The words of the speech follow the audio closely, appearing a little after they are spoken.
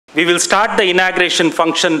We will start the inauguration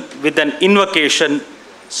function with an invocation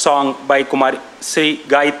song by Kumari Sri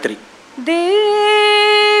Gayatri.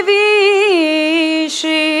 Devi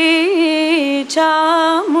Shri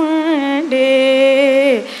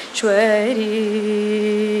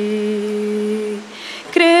Chamundeshwari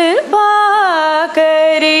Kripa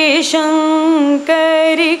Kari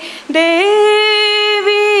Shankari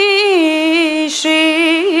Devi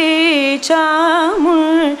Shri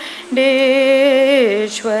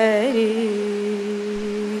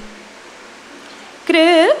Chamundeshwari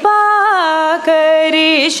Kripa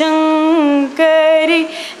Kari Shankari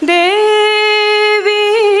Devi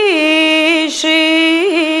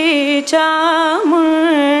Shri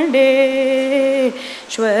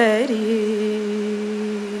Chamundeshwari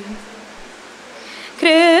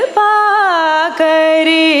Kripa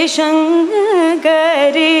Kari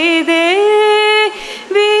Shankari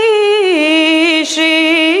Devi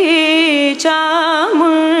Shri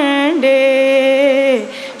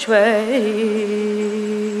Chamundeshwari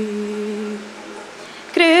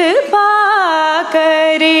Kripa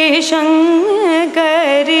Kari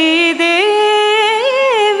Shankari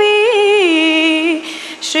Devi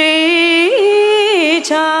Shri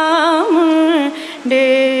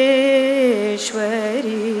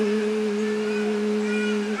Chamundeshwari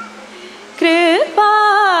Kripa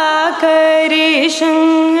Kari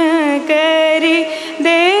Shankari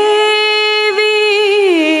Devi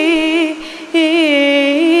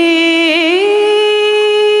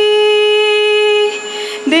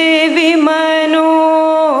Devi Manohari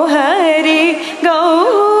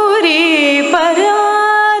Gauri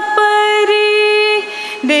Paratpari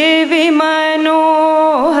Devi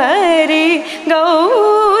Manohari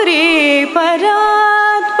Gauri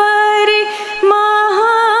Paratpari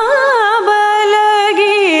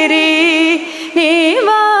Mahabalagiri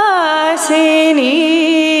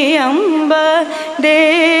Nivasini Amba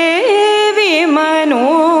Devi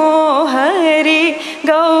Manohari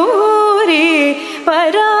Gauri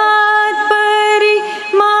Paratpari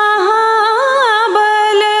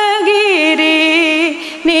Mahabalagiri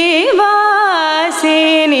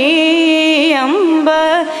Nivasini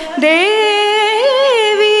Amba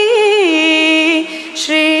Devi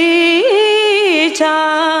Shri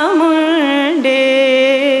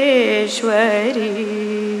Chamundeshwari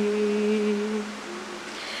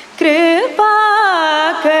Kripa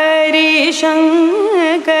Kari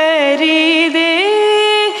Shankari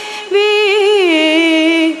Devi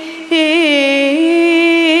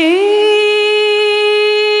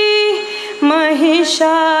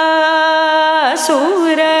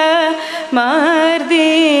Mahishasura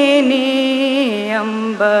Mardini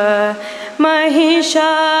Amba Mahishasura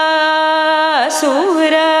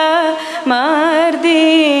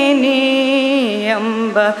Mardini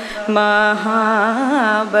Amba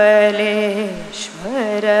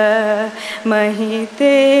Mahabaleshwara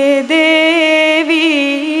Mahite Devi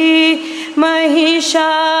Mahishasura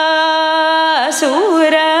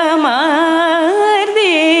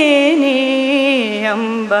Mardini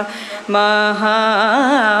Amba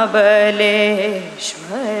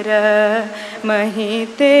Mahabaleshwara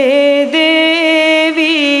Mahite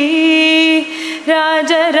Devi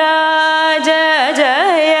Raja Raja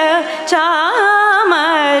Jaya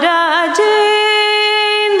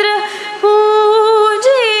Chamarajendra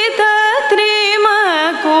Pujita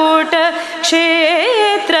Trimakuta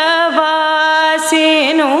Kshetra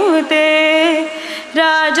Vasinute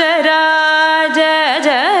Raja Raja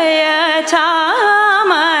Jaya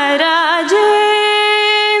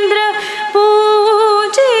Chamarajendra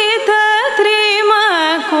Pujita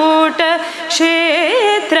Trimakuta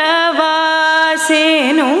Kshetra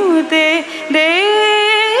Vasinute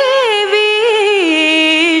Devi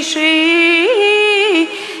Shri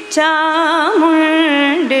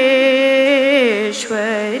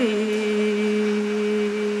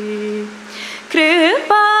Chamundeshwari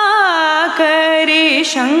Kripa Kari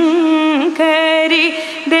Shankari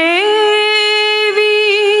Devi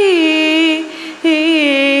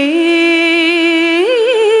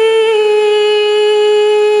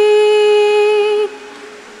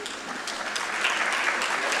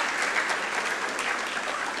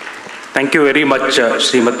Thank you very much,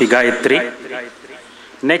 Srimati Gayatri.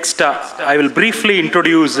 Next, I will briefly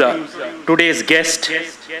introduce today's guest,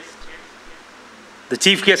 the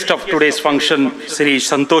chief guest of today's function, Sri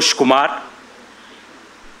Santhosh Kumar,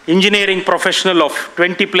 engineering professional of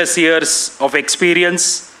 20+ years of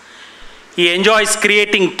experience. He enjoys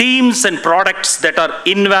creating teams and products that are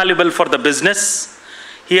invaluable for the business.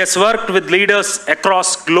 He has worked with leaders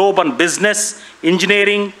across globe on business,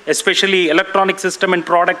 engineering, especially electronic system and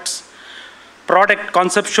products, product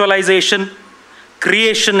conceptualization,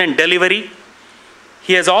 creation and delivery.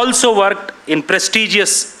 He has also worked in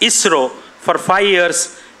prestigious ISRO for 5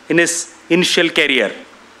 years in his initial career.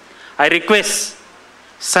 I request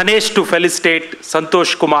Sanesh to felicitate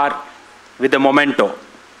Santhosh Kumar with a memento.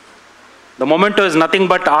 The memento is nothing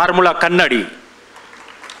but Armula Kannadi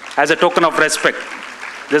as a token of respect.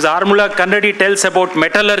 This Armula Kannadi tells about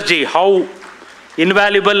metallurgy, how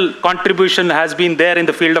invaluable contribution has been there in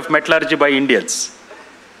the field of metallurgy by Indians.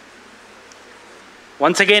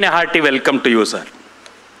 Once again, a hearty welcome to you, sir.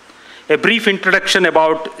 A brief introduction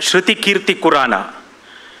about Shrutkeerti Khurana.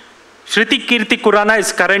 Shrutkeerti Khurana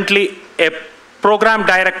is currently a program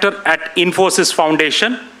director at Infosys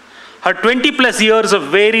Foundation. Her 20+ years of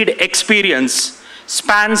varied experience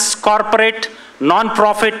spans corporate,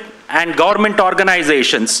 non-profit, and government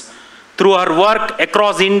organizations through her work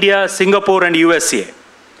across India, Singapore, and USA.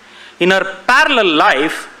 In her parallel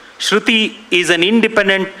life, Shruti is an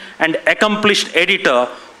independent and accomplished editor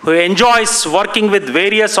who enjoys working with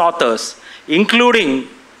various authors, including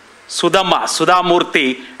Sudha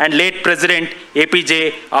Murthy and late President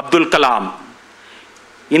APJ Abdul Kalam,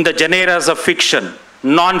 in the genres of fiction,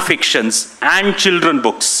 non-fictions, and children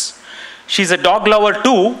books. She's a dog lover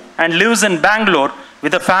too and lives in Bangalore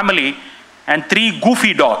with a family and 3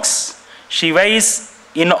 goofy dogs. She weighs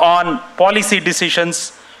in on policy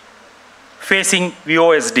decisions facing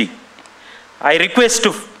VOSD. I request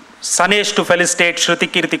Sanesh to felicitate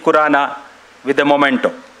Shrutkeerti Khurana with a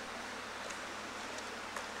memento.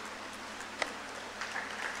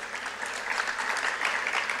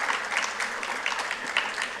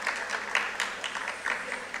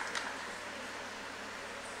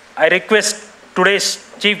 I request today's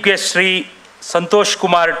Chief Guest Sri Santhosh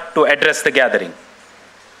Kumar to address the gathering.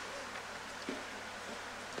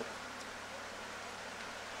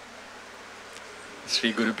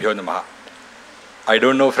 Sri Gurubhyo Namaha. I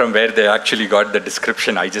don't know from where they actually got the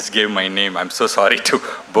description. I just gave my name. I'm so sorry to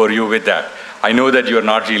bore you with that. I know that you're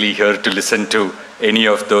not really here to listen to any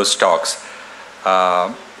of those talks.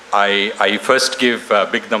 I first give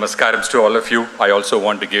big namaskarams to all of you. I also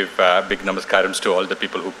want to give big namaskarams to all the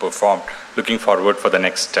people who performed. Looking forward for the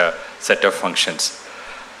next set of functions.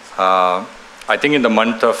 I think in the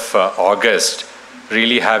month of August,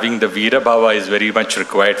 really having the Veera Bhava is very much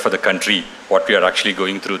required for the country, what we are actually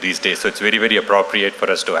going through these days. So it's very, very appropriate for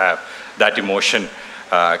us to have that emotion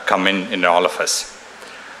come in all of us.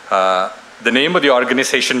 The name of the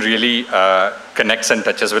organization really connects and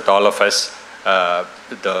touches with all of us.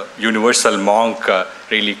 The universal monk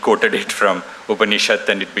really quoted it from Upanishad,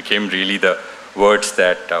 and it became really the words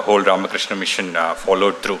that whole Ramakrishna mission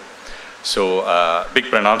followed through. So big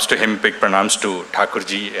pranams to him, big pranams to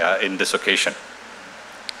Thakurji in this occasion.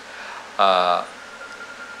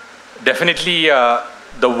 Definitely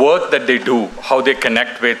the work that they do, how they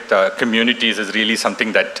connect with communities is really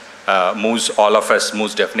something that moves all of us,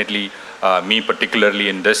 moves definitely me particularly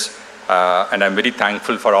in this. And I'm very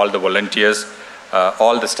thankful for all the volunteers,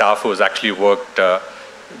 all the staff who has actually worked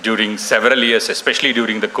during several years, especially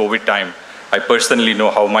during the COVID time. I personally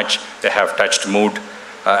know how much they have touched, moved,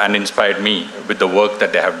 and inspired me with the work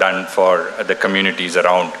that they have done for the communities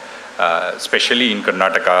around, especially in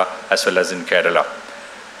Karnataka as well as in Kerala.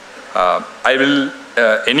 I will,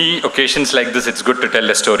 any occasions like this, it's good to tell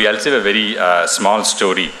a story. I'll say a very small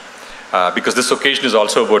story because this occasion is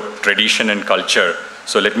also about tradition and culture.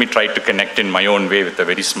 So let me try to connect in my own way with a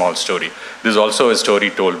very small story. This is also a story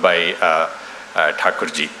told by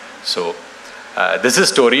Thakurji. So this is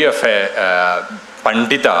a story of a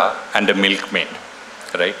Pandita and a milkmaid,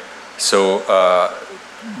 right? So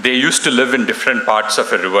they used to live in different parts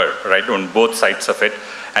of a river, right, on both sides of it.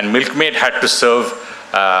 And milkmaid had to serve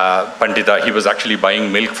Pandita. He was actually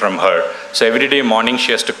buying milk from her. So every day morning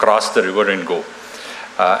she has to cross the river and go.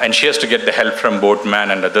 And she has to get the help from boatman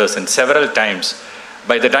and others. And several times,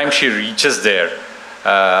 by the time she reaches there,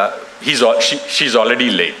 she's already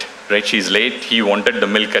late, right? She's late. He wanted the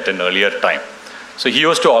milk at an earlier time. So he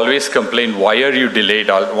used to always complain, why are you delayed?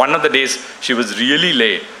 One of the days she was really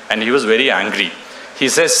late and he was very angry. He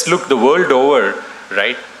says, look, the world over,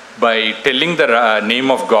 right, by telling the name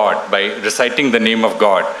of God, by reciting the name of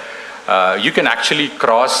God, you can actually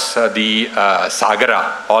cross the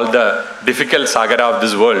Sagara, all the difficult Sagara of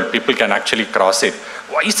this world, people can actually cross it.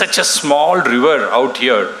 Why such a small river out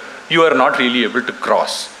here, you are not really able to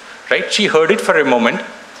cross, right? She heard it for a moment.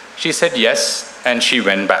 She said yes, and she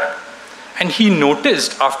went back. And he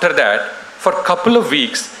noticed after that, for a couple of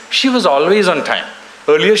weeks, she was always on time.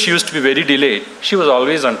 Earlier, she used to be very delayed. She was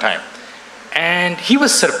always on time. And he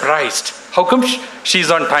was surprised. How come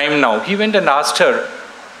she's on time now? He went and asked her,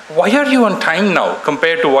 why are you on time now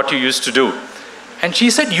compared to what you used to do? And she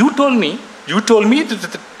said, you told me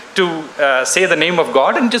to say the name of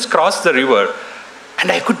God and just cross the river.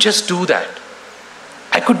 And I could just do that.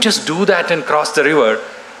 I could just do that and cross the river.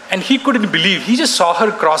 And he couldn't believe. He just saw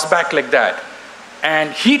her cross back like that.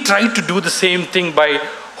 And he tried to do the same thing by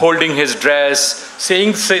holding his dress,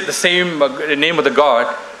 saying the same name of the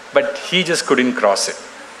God, but he just couldn't cross it.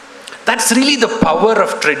 That's really the power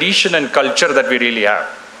of tradition and culture that we really have,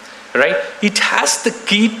 right? It has the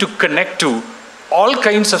key to connect to all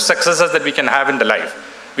kinds of successes that we can have in the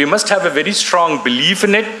life. We must have a very strong belief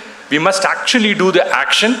in it. We must actually do the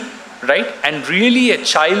action, right? And really a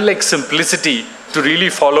childlike simplicity to really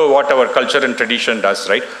follow what our culture and tradition does,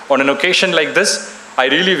 right? On an occasion like this, I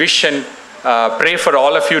really wish and pray for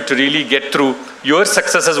all of you to really get through your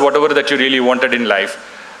successes, whatever that you really wanted in life.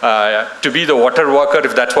 To be the water worker,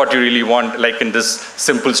 if that's what you really want, like in this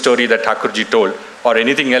simple story that Thakurji told, or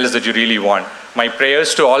anything else that you really want. My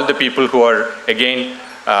prayers to all the people who are, again,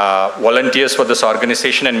 volunteers for this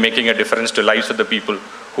organization and making a difference to lives of the people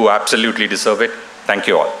who absolutely deserve it. Thank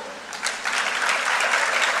you all.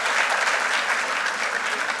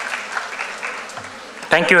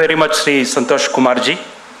 Thank you very much, Sri Santhosh Kumarji.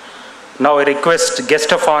 Now I request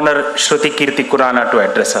guest of honor Shrutkeerti Khurana to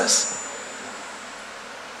address us.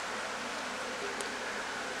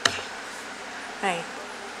 Hi.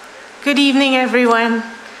 Good evening, everyone.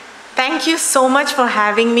 Thank you so much for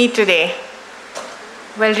having me today.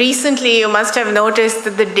 Well, recently you must have noticed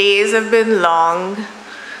that the days have been long.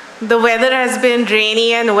 The weather has been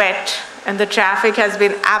rainy and wet, and the traffic has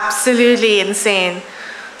been absolutely insane.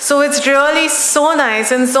 So it's really so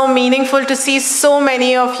nice and so meaningful to see so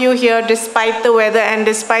many of you here despite the weather and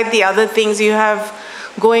despite the other things you have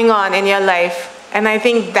going on in your life. And I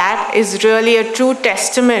think that is really a true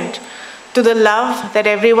testament to the love that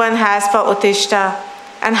everyone has for Uthishta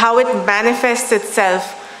and how it manifests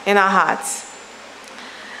itself in our hearts.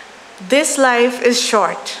 This life is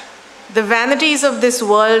short. The vanities of this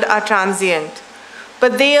world are transient,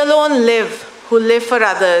 but they alone live who live for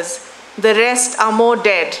others. The rest are more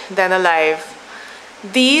dead than alive.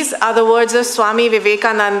 These are the words of Swami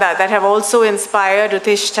Vivekananda that have also inspired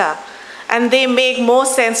Uthishta, and they make more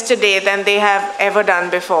sense today than they have ever done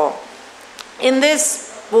before. In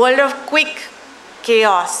this world of quick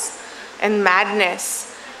chaos and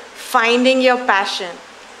madness, finding your passion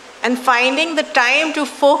and finding the time to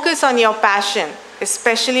focus on your passion,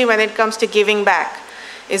 especially when it comes to giving back,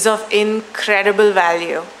 is of incredible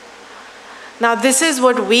value. Now, this is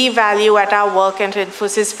what we value at our work at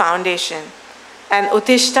Infosys Foundation. And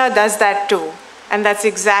Uthishta does that too. And that's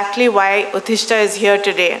exactly why Uthishta is here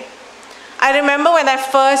today. I remember when I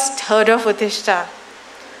first heard of Uthishta.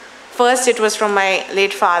 First, it was from my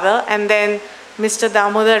late father, and then Mr.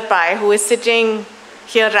 Damodar Pai, who is sitting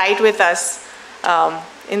here right with us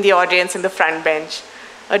in the audience in the front bench.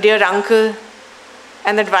 A dear uncle,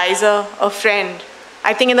 an advisor, a friend.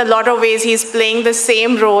 I think in a lot of ways he's playing the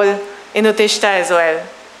same role in Uthishta as well.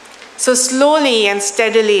 So slowly and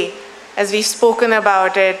steadily, as we've spoken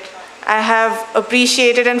about it, I have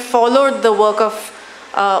appreciated and followed the work of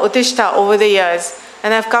Uthishta over the years,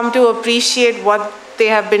 and I've come to appreciate what they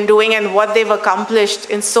have been doing and what they've accomplished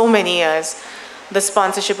in so many years. The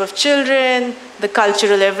sponsorship of children, the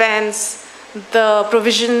cultural events, the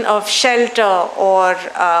provision of shelter or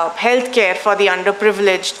healthcare for the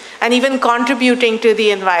underprivileged, and even contributing to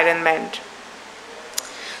the environment.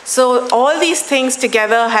 So all these things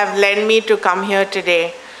together have led me to come here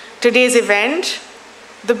today. Today's event,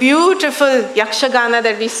 the beautiful Yakshagana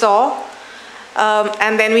that we saw,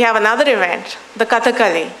 and then we have another event, the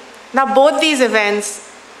Kathakali. Now both these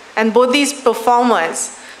events and both these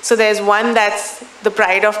performers, so there's one that's the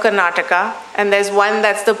pride of Karnataka and there's one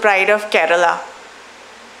that's the pride of Kerala.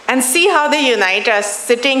 And see how they unite us,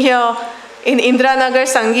 sitting here in Indranagar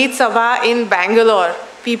Sangeet Sabha in Bangalore,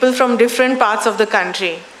 people from different parts of the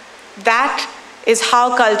country. That is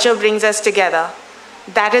how culture brings us together.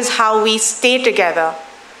 That is how we stay together.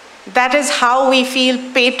 That is how we feel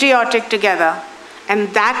patriotic together. And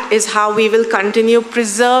that is how we will continue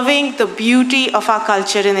preserving the beauty of our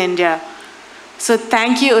culture in India. So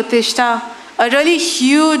thank you, Uthishta. A really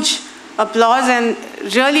huge applause and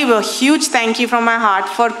really a huge thank you from my heart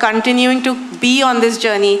for continuing to be on this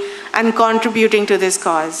journey and contributing to this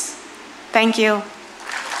cause. Thank you.